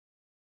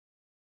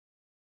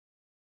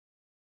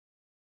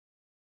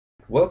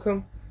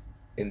Welcome!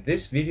 In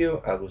this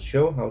video I will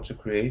show how to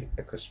create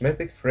a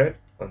cosmetic thread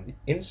on the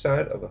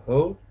inside of a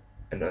hole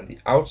and on the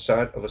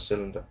outside of a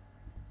cylinder.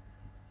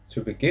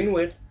 To begin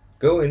with,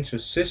 go into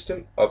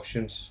System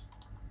Options.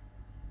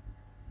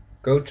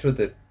 Go to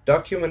the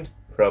Document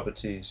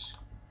Properties.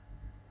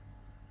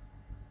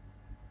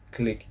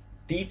 Click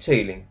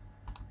Detailing.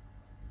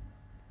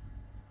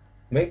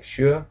 Make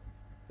sure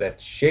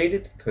that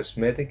Shaded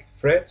Cosmetic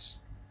Threads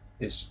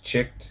is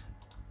checked.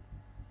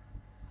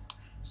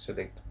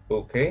 Select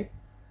OK.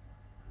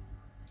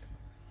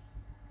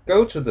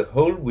 Go to the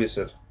Hole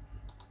Wizard.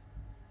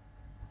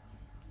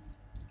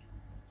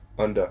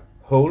 Under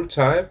Hole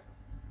Type,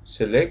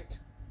 select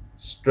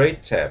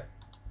Straight Tab.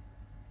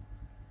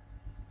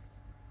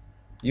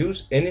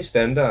 Use any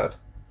standard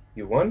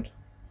you want.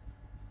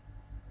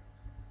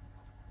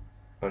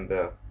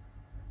 Under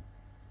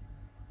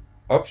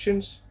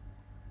Options,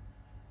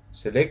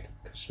 select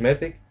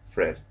Cosmetic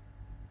Thread.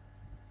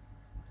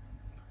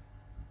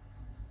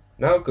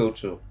 Now go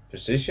to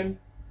Position,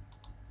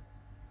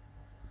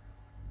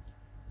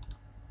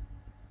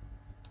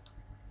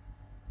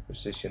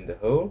 position the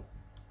hole,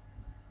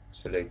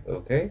 select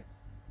OK.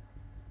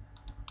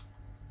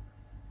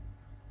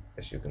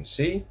 As you can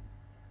see,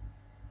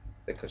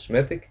 the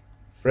cosmetic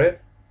thread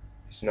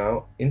is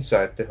now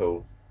inside the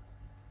hole.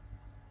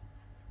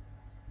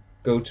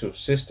 Go to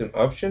System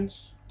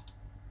Options,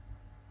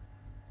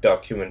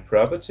 Document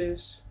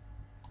Properties,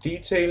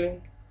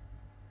 Detailing,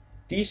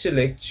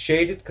 deselect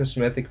Shaded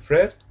Cosmetic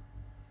Thread,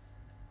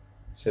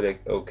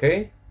 select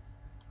OK.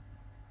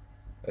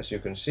 As you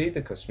can see,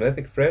 the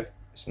cosmetic thread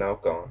is now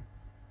gone.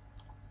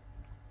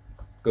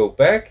 Go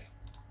back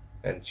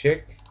and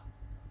check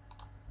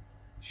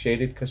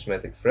Shaded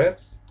Cosmetic Thread,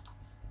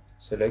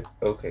 select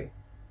OK.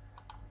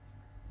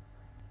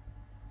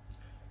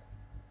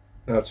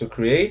 Now to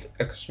create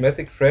a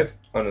cosmetic thread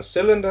on a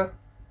cylinder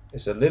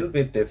is a little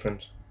bit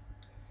different.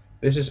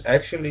 This is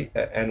actually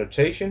an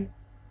annotation,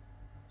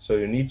 so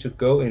you need to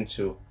go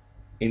into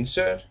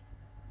Insert,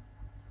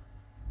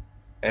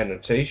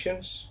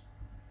 Annotations,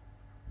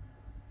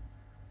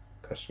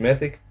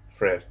 Cosmetic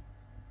Thread.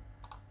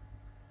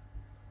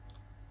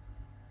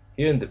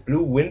 Here in the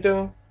blue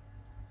window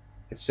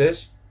it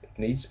says it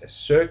needs a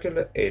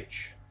circular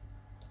edge.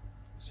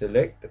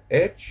 Select the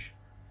edge,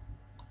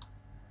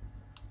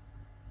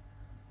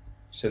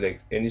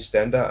 select any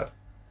standard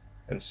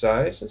and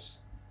sizes,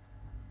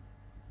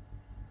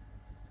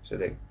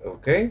 select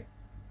OK,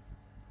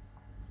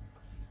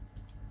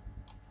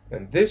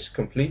 and this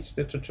completes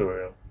the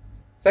tutorial.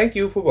 Thank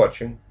you for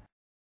watching.